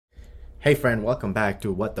Hey friend, welcome back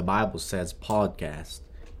to What the Bible Says podcast.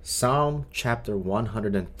 Psalm chapter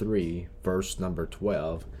 103, verse number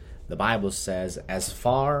 12. The Bible says, "As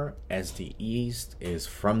far as the east is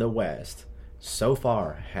from the west, so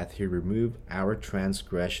far hath he removed our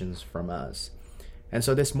transgressions from us." And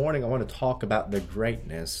so this morning I want to talk about the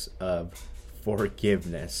greatness of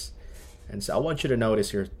forgiveness. And so I want you to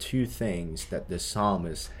notice here two things that the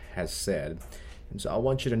psalmist has said. And so I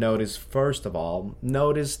want you to notice, first of all,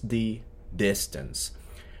 notice the distance.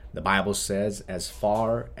 The Bible says, as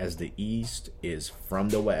far as the east is from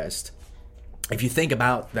the west. If you think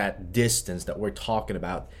about that distance that we're talking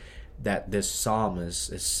about, that this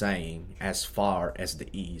psalmist is saying, as far as the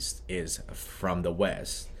east is from the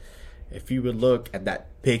west. If you would look at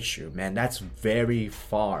that picture, man, that's very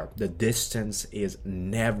far. The distance is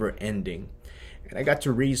never ending. And I got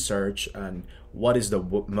to research on what is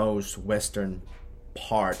the most western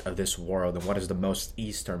part of this world and what is the most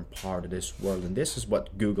eastern part of this world, and this is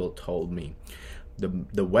what Google told me.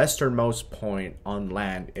 The westernmost point on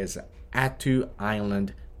land is Attu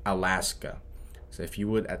Island, Alaska. So if you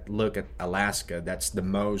would look at Alaska, that's the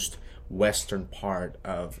most western part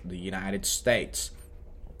of the United States.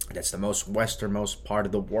 That's the most westernmost part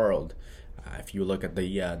of the world. If you look at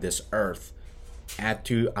this earth,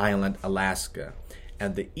 Attu Island, Alaska.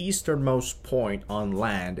 And the easternmost point on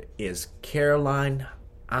land is Caroline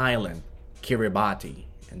Island, Kiribati.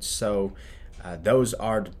 And so those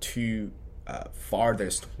are the two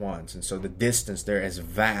farthest ones. And so the distance there is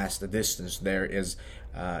vast. The distance there is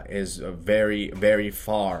very, very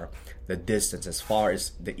far. The distance as far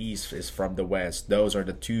as the east is from the west. Those are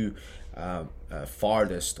the two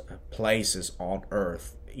farthest places on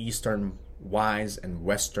earth, eastern wise and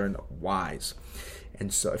western wise.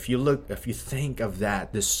 And so if you think of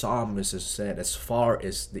that, the psalmist has said, as far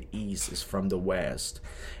as the east is from the west.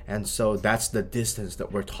 And so that's the distance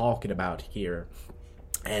that we're talking about here.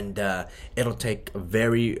 And it'll take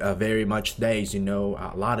very much days, a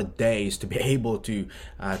lot of days to be able to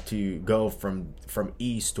go from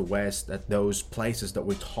east to west at those places that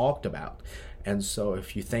we talked about. And so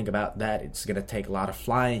if you think about that, it's going to take a lot of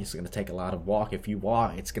flying. It's going to take a lot of walk. If you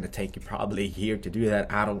walk, it's going to take you probably a year to do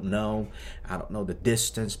that. I don't know the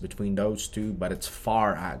distance between those two, but it's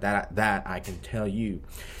far. That I can tell you.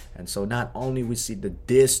 And so not only we see the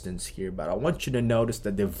distance here, but I want you to notice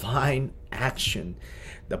the divine action.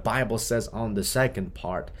 The Bible says on the second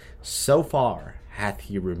part, so far hath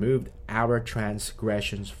he removed our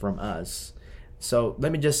transgressions from us. So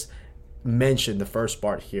let me just mention the first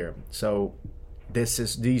part here. So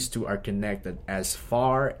these two are connected. As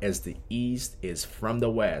far as the east is from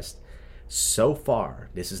the west, so far,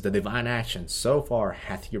 this is the divine action, so far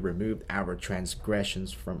hath he removed our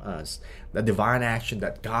transgressions from us. The divine action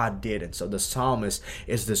that God did. And so the psalmist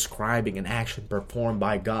is describing an action performed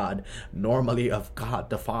by God, normally of God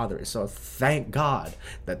the Father. So thank God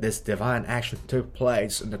that this divine action took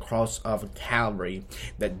place in the cross of Calvary,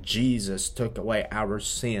 that Jesus took away our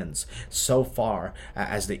sins so far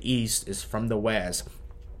as the east is from the west.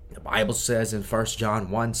 The Bible says in 1 John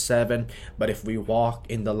 1:7, but if we walk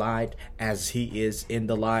in the light as he is in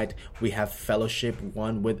the light, we have fellowship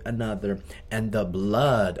one with another, and the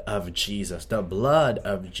blood of Jesus,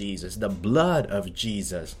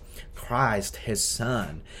 Christ, his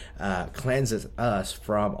son, cleanses us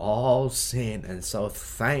from all sin. And so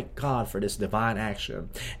thank God for this divine action.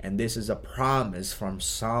 And this is a promise from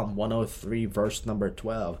Psalm 103, verse number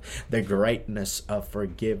 12, the greatness of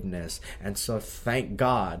forgiveness. And so thank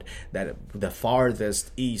God that the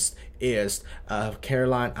farthest east is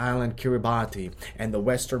Caroline Island, Kiribati, and the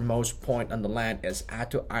westernmost point on the land is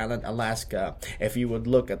Attu Island, Alaska. If you would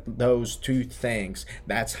look at those two things,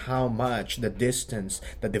 that's how much the distance,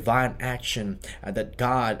 the divine action that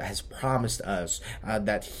God has promised us,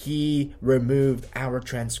 that he removed our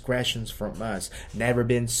transgressions from us, never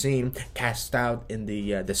been seen, cast out in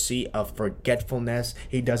the sea of forgetfulness.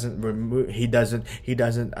 He doesn't remember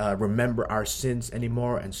our sins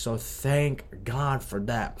anymore. And so thank God for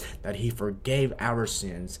that he forgave our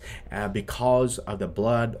sins because of the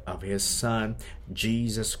blood of his son,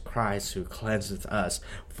 Jesus Christ, who cleanseth us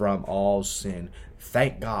from all sin.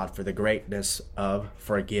 Thank God for the greatness of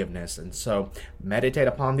forgiveness. And so meditate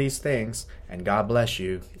upon these things, and God bless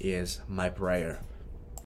you is my prayer.